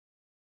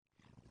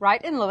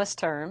Write in lowest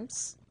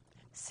terms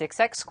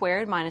 6x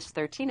squared minus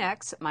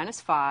 13x minus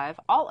 5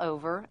 all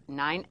over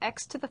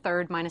 9x to the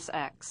third minus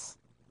x.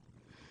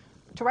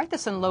 To write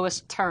this in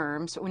lowest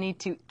terms, we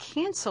need to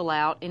cancel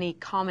out any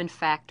common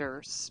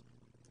factors.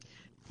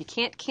 You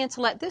can't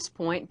cancel at this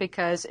point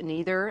because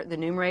neither the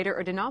numerator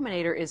or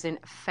denominator is in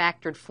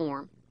factored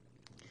form.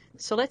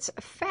 So let's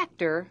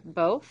factor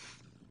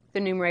both the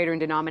numerator and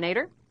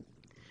denominator.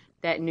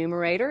 That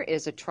numerator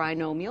is a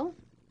trinomial.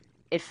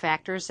 It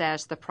factors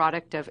as the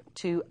product of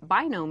two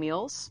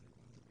binomials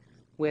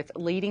with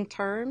leading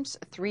terms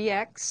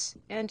 3x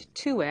and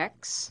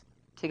 2x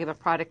to give a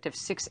product of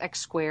 6x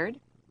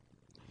squared.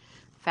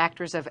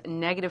 Factors of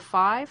negative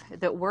 5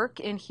 that work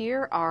in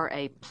here are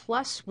a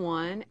plus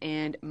 1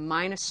 and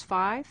minus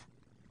 5.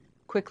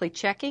 Quickly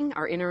checking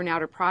our inner and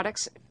outer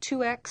products,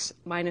 2x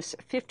minus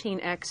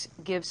 15x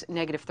gives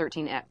negative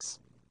 13x.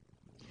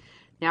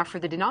 Now for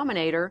the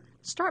denominator,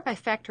 start by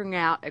factoring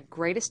out a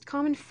greatest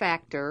common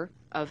factor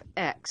of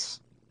x.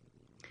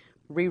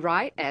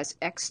 Rewrite as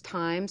x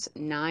times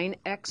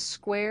 9x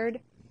squared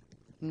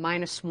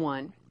minus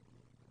 1.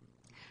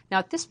 Now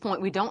at this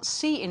point we don't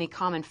see any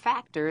common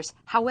factors.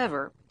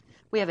 However,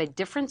 we have a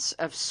difference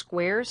of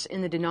squares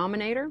in the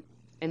denominator,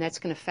 and that's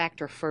going to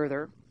factor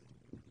further.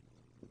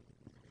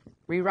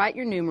 Rewrite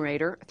your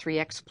numerator,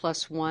 3x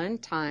plus 1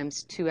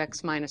 times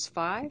 2x minus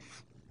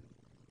 5.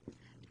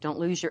 Don't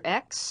lose your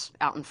x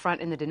out in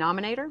front in the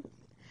denominator.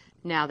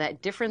 Now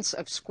that difference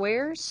of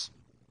squares,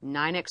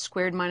 9x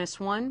squared minus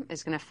 1,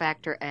 is going to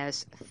factor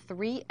as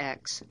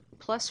 3x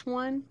plus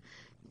 1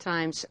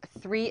 times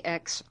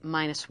 3x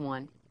minus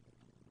 1.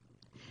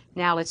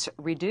 Now let's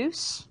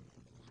reduce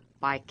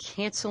by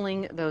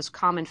canceling those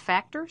common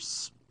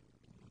factors.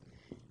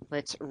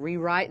 Let's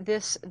rewrite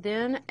this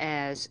then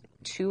as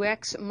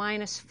 2x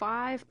minus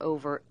 5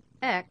 over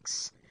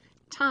x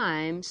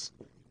times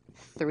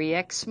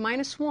 3x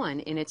minus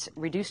 1 in its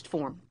reduced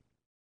form.